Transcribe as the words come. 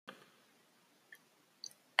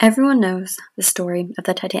Everyone knows the story of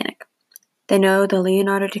the Titanic. They know the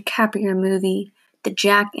Leonardo DiCaprio movie, the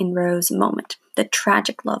Jack and Rose moment, the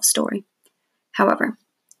tragic love story. However,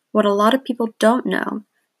 what a lot of people don't know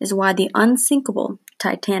is why the unsinkable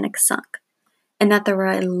Titanic sunk, and that there were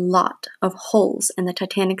a lot of holes in the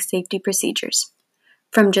Titanic's safety procedures.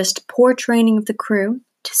 From just poor training of the crew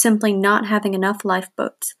to simply not having enough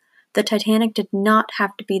lifeboats, the Titanic did not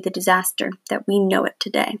have to be the disaster that we know it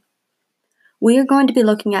today. We are going to be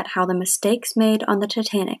looking at how the mistakes made on the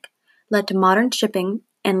Titanic led to modern shipping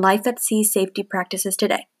and life at sea safety practices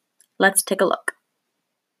today. Let's take a look.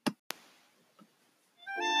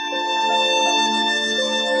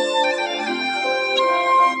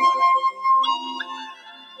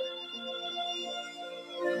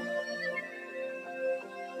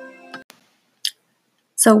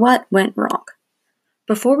 So what went wrong?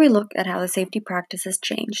 Before we look at how the safety practices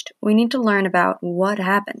changed, we need to learn about what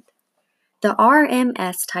happened. The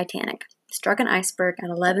RMS Titanic struck an iceberg at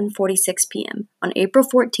 11:46 p.m. on April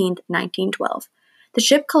 14, 1912. The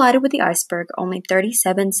ship collided with the iceberg only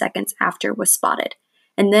 37 seconds after it was spotted,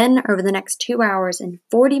 and then over the next 2 hours and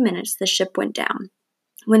 40 minutes the ship went down.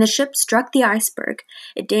 When the ship struck the iceberg,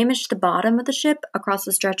 it damaged the bottom of the ship across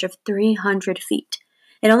a stretch of 300 feet.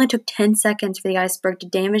 It only took 10 seconds for the iceberg to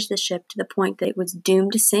damage the ship to the point that it was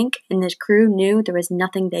doomed to sink, and the crew knew there was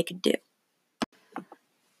nothing they could do.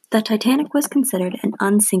 The Titanic was considered an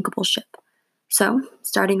unsinkable ship. So,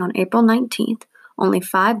 starting on April 19th, only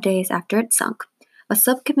 5 days after it sunk, a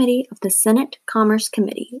subcommittee of the Senate Commerce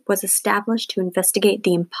Committee was established to investigate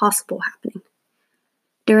the impossible happening.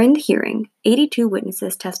 During the hearing, 82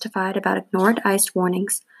 witnesses testified about ignored ice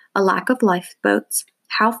warnings, a lack of lifeboats,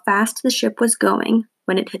 how fast the ship was going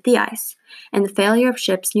when it hit the ice, and the failure of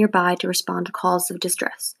ships nearby to respond to calls of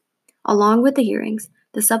distress. Along with the hearings,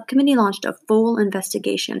 the subcommittee launched a full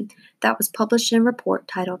investigation that was published in a report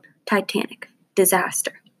titled Titanic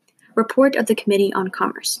Disaster, Report of the Committee on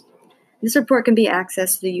Commerce. This report can be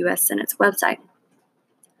accessed through the U.S. Senate's website.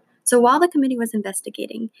 So while the committee was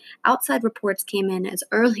investigating, outside reports came in as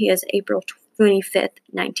early as April 25,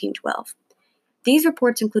 1912. These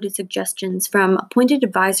reports included suggestions from appointed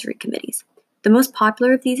advisory committees. The most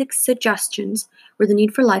popular of these suggestions were the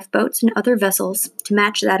need for lifeboats and other vessels to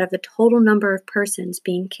match that of the total number of persons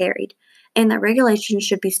being carried, and that regulations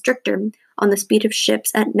should be stricter on the speed of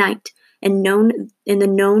ships at night and in the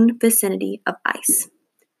known vicinity of ice.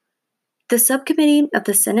 The subcommittee of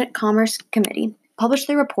the Senate Commerce Committee published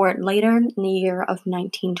their report later in the year of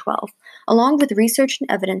 1912, along with research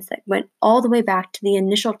and evidence that went all the way back to the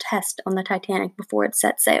initial test on the Titanic before it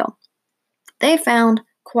set sail. They found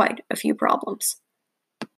quite a few problems.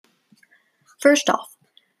 First off,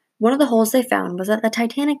 one of the holes they found was that the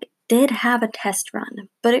Titanic did have a test run,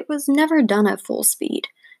 but it was never done at full speed.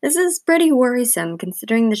 This is pretty worrisome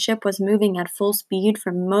considering the ship was moving at full speed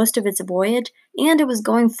for most of its voyage, and it was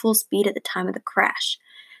going full speed at the time of the crash.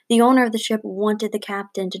 The owner of the ship wanted the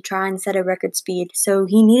captain to try and set a record speed, so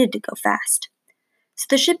he needed to go fast. So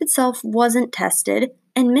the ship itself wasn't tested,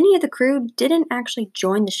 and many of the crew didn't actually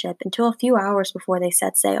join the ship until a few hours before they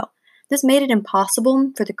set sail. This made it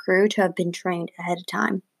impossible for the crew to have been trained ahead of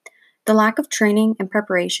time. The lack of training and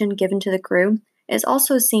preparation given to the crew is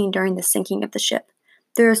also seen during the sinking of the ship.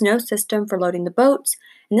 There is no system for loading the boats,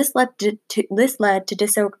 and this led to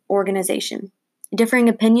disorganization, differing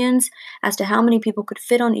opinions as to how many people could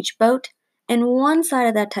fit on each boat, and one side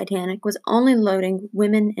of that Titanic was only loading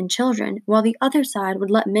women and children, while the other side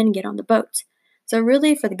would let men get on the boats. So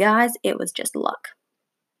really, for the guys, it was just luck.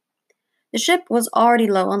 The ship was already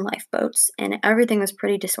low on lifeboats, and everything was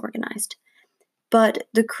pretty disorganized. But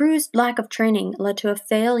the crew's lack of training led to a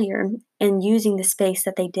failure in using the space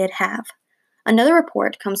that they did have. Another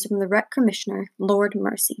report comes from the Wreck Commissioner, Lord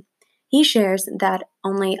Mersey. He shares that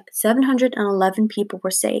only 711 people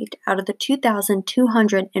were saved out of the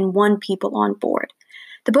 2,201 people on board.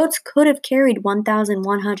 The boats could have carried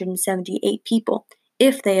 1,178 people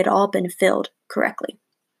if they had all been filled correctly.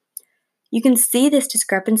 You can see this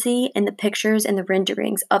discrepancy in the pictures and the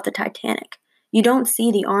renderings of the Titanic. You don't see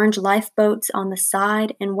the orange lifeboats on the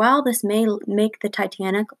side, and while this may make the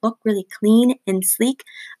Titanic look really clean and sleek,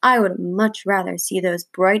 I would much rather see those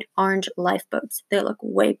bright orange lifeboats. They look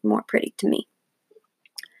way more pretty to me.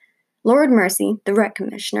 Lord Mersey, the Wreck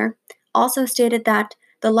Commissioner, also stated that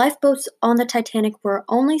the lifeboats on the Titanic were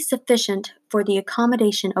only sufficient for the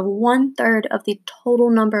accommodation of 1/3 of the total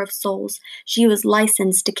number of souls she was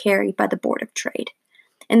licensed to carry by the Board of Trade,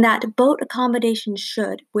 and that boat accommodation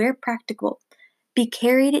should, where practicable, be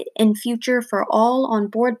carried in future for all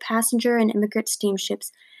on-board passenger and immigrant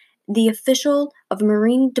steamships the official of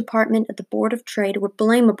Marine Department at the Board of Trade were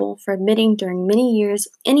blamable for admitting during many years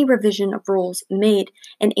any revision of rules made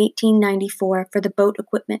in 1894 for the boat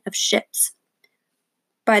equipment of ships.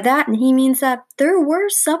 By that, he means that there were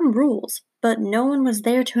some rules, but no one was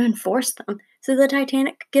there to enforce them, so the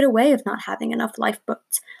Titanic could get away with not having enough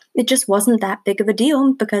lifeboats. It just wasn't that big of a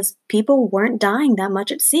deal because people weren't dying that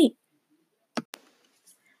much at sea.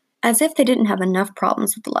 As if they didn't have enough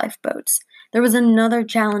problems with the lifeboats, there was another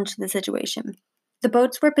challenge to the situation. The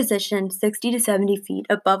boats were positioned 60 to 70 feet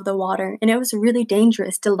above the water, and it was really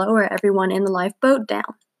dangerous to lower everyone in the lifeboat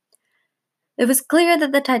down. It was clear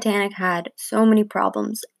that the Titanic had so many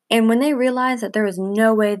problems, and when they realized that there was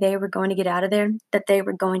no way they were going to get out of there, that they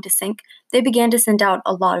were going to sink, they began to send out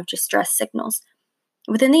a lot of distress signals.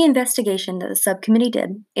 Within the investigation that the subcommittee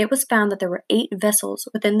did, it was found that there were 8 vessels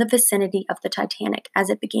within the vicinity of the Titanic as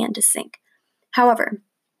it began to sink. However,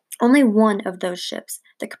 only one of those ships,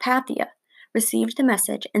 the Carpathia, received the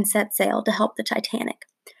message and set sail to help the Titanic.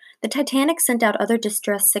 The Titanic sent out other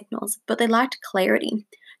distress signals, but they lacked clarity.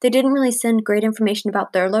 They didn't really send great information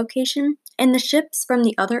about their location, and the ships from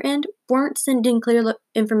the other end weren't sending clear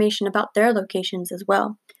information about their locations as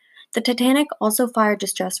well. The Titanic also fired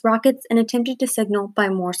distress rockets and attempted to signal by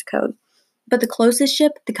Morse code. But the closest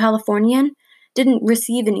ship, the Californian, didn't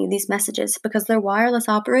receive any of these messages because their wireless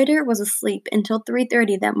operator was asleep until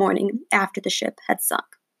 3:30 that morning after the ship had sunk.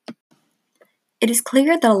 It is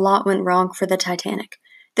clear that a lot went wrong for the Titanic.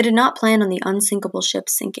 They did not plan on the unsinkable ship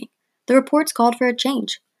sinking. The reports called for a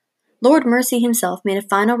change. Lord Mersey himself made a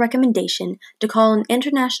final recommendation to call an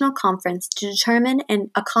international conference to determine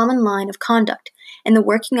a common line of conduct in the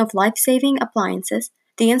working of life-saving appliances,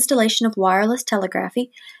 the installation of wireless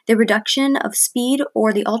telegraphy, the reduction of speed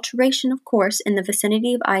or the alteration of course in the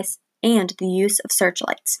vicinity of ice, and the use of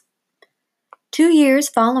searchlights. 2 years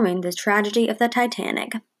following the tragedy of the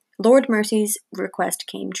Titanic, Lord Mersey's request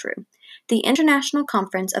came true. The International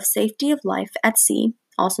Conference of Safety of Life at Sea,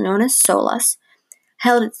 also known as SOLAS,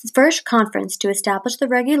 held its first conference to establish the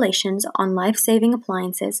regulations on life-saving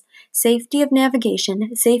appliances, safety of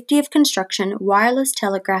navigation, safety of construction, wireless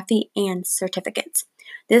telegraphy, and certificates.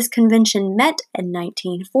 This convention met in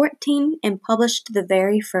 1914 and published the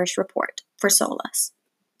very first report for SOLAS.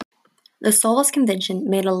 The SOLAS Convention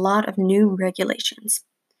made a lot of new regulations.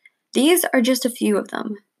 These are just a few of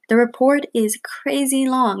them. The report is crazy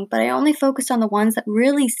long, but I only focused on the ones that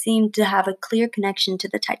really seemed to have a clear connection to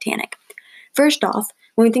the Titanic. First off,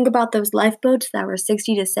 when we think about those lifeboats that were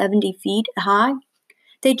 60 to 70 feet high,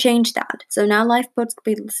 they changed that. So now lifeboats could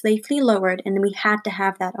be safely lowered, and we had to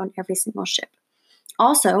have that on every single ship.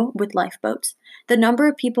 Also, with lifeboats, the number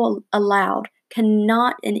of people allowed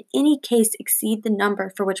cannot in any case exceed the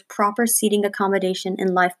number for which proper seating accommodation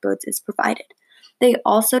in lifeboats is provided. They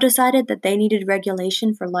also decided that they needed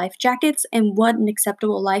regulation for life jackets and what an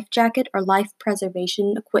acceptable life jacket or life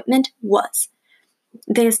preservation equipment was.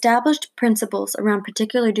 They established principles around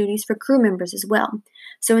particular duties for crew members as well.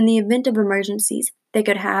 So in the event of emergencies, they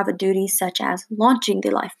could have duties such as launching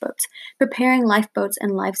the lifeboats, preparing lifeboats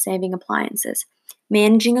and life-saving appliances,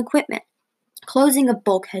 managing equipment, closing of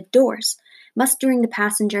bulkhead doors, mustering the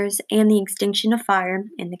passengers, and the extinction of fire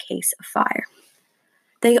in the case of fire.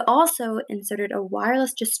 They also inserted a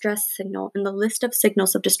wireless distress signal in the list of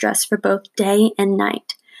signals of distress for both day and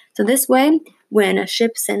night. So this way, when a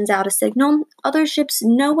ship sends out a signal, other ships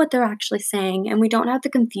know what they're actually saying, and we don't have the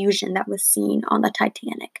confusion that was seen on the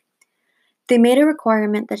Titanic. They made a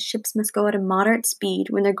requirement that ships must go at a moderate speed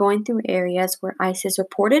when they're going through areas where ice is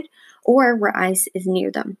reported or where ice is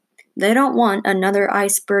near them. They don't want another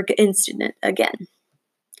iceberg incident again.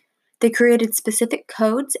 They created specific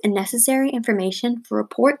codes and necessary information for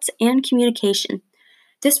reports and communication.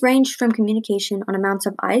 This ranged from communication on amounts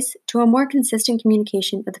of ice to a more consistent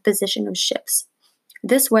communication of the position of ships.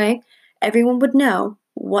 This way, everyone would know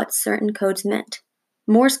what certain codes meant.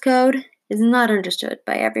 Morse code is not understood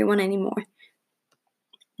by everyone anymore.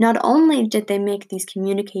 Not only did they make these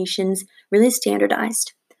communications really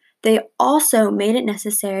standardized, they also made it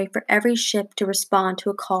necessary for every ship to respond to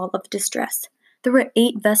a call of distress. There were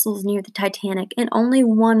 8 vessels near the Titanic, and only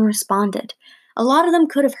 1 responded. A lot of them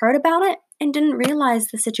could have heard about it and didn't realize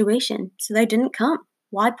the situation, so they didn't come.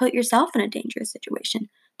 Why put yourself in a dangerous situation?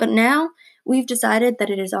 But now, we've decided that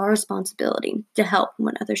it is our responsibility to help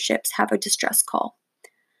when other ships have a distress call.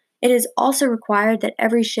 It is also required that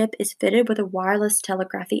every ship is fitted with a wireless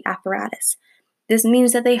telegraphy apparatus. This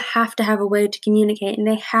means that they have to have a way to communicate, and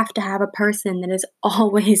they have to have a person that is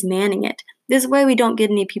always manning it. This way we don't get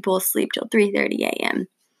any people asleep till 3:30 a.m.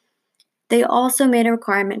 They also made a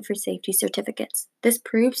requirement for safety certificates. This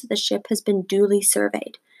proves that the ship has been duly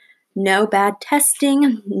surveyed. No bad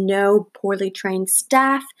testing, no poorly trained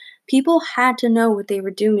staff. People had to know what they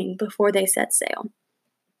were doing before they set sail.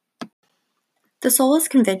 The SOLAS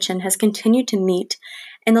Convention has continued to meet,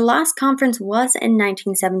 and the last conference was in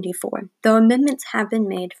 1974, though amendments have been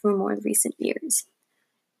made for more recent years.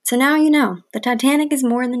 So now you know, the Titanic is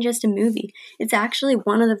more than just a movie. It's actually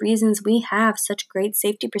one of the reasons we have such great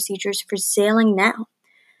safety procedures for sailing now.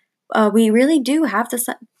 We really do have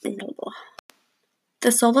the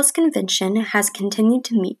SOLAS Convention has continued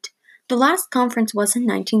to meet. The last conference was in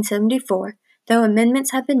 1974, though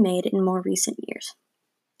amendments have been made in more recent years.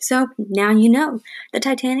 So now you know, the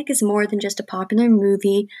Titanic is more than just a popular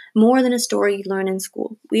movie, more than a story you learn in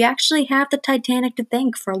school. We actually have the Titanic to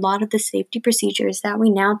thank for a lot of the safety procedures that we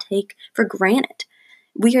now take for granted.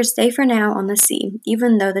 We are safer now on the sea,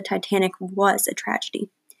 even though the Titanic was a tragedy.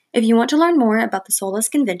 If you want to learn more about the SOLAS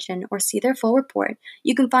Convention or see their full report,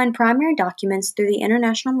 you can find primary documents through the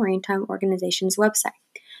International Maritime Organization's website.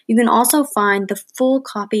 You can also find the full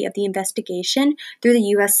copy of the investigation through the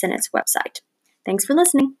U.S. Senate's website. Thanks for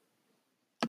listening.